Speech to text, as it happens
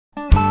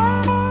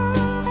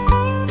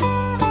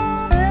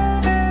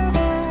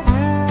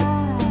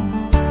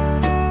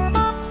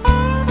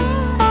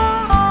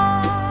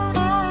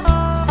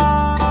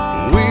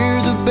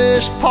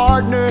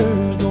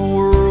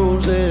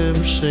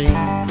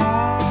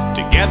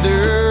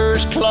together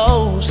as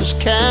close as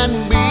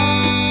can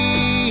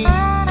be.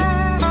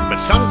 But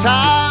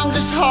sometimes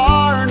it's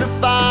hard to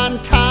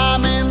find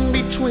time in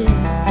between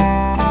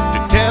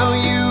to tell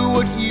you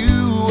what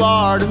you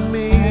are to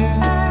me.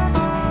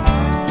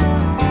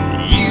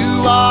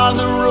 You are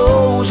the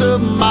rose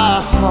of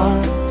my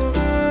heart.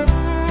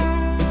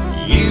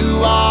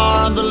 You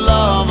are the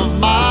love of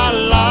my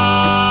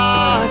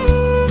life.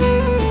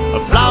 A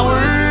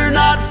flower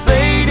not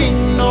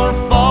fading nor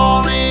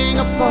falling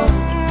apart.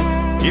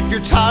 If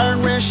you're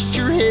tired, rest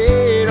your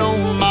head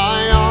on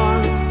my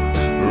arm.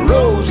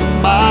 Rose of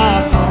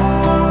my heart.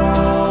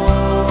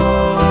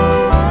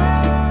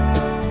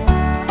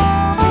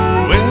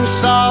 When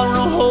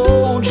sorrow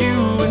holds you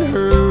in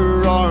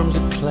her arms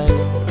of clay,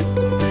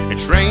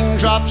 it's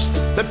raindrops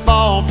that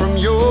fall from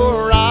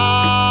your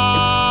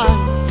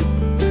eyes.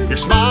 Your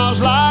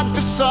smile's like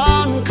the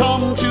sun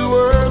come to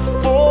earth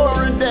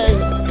for a day.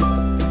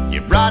 You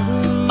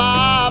brighten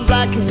my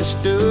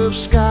blackest of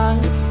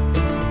skies.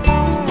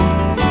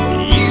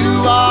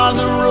 You are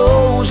the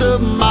rose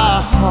of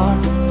my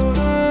heart.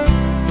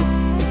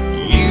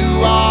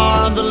 You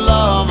are the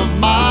love of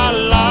my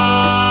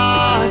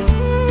life.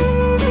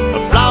 A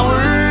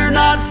flower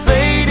not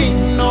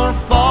fading nor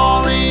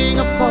falling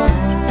apart.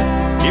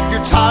 If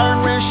you're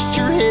tired, rest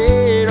your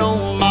head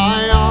on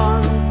my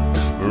arm.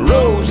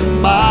 Rose of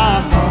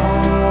my heart.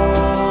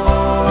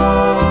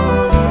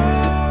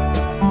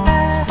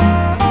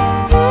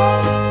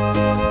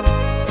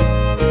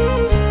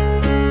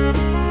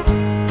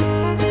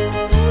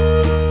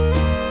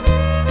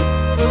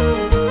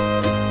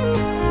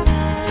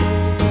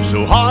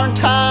 So hard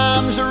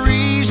times or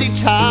easy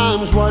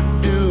times, what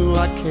do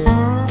I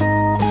care?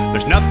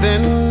 There's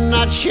nothing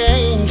I'd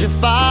change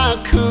if I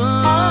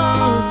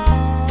could.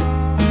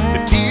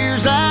 The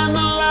tears and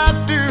the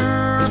laughter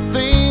are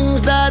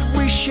things that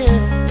we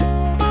share.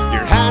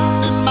 Your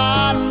hand in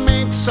mine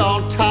makes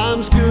all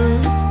times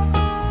good.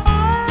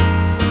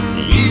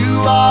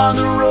 You are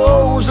the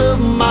rose of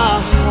my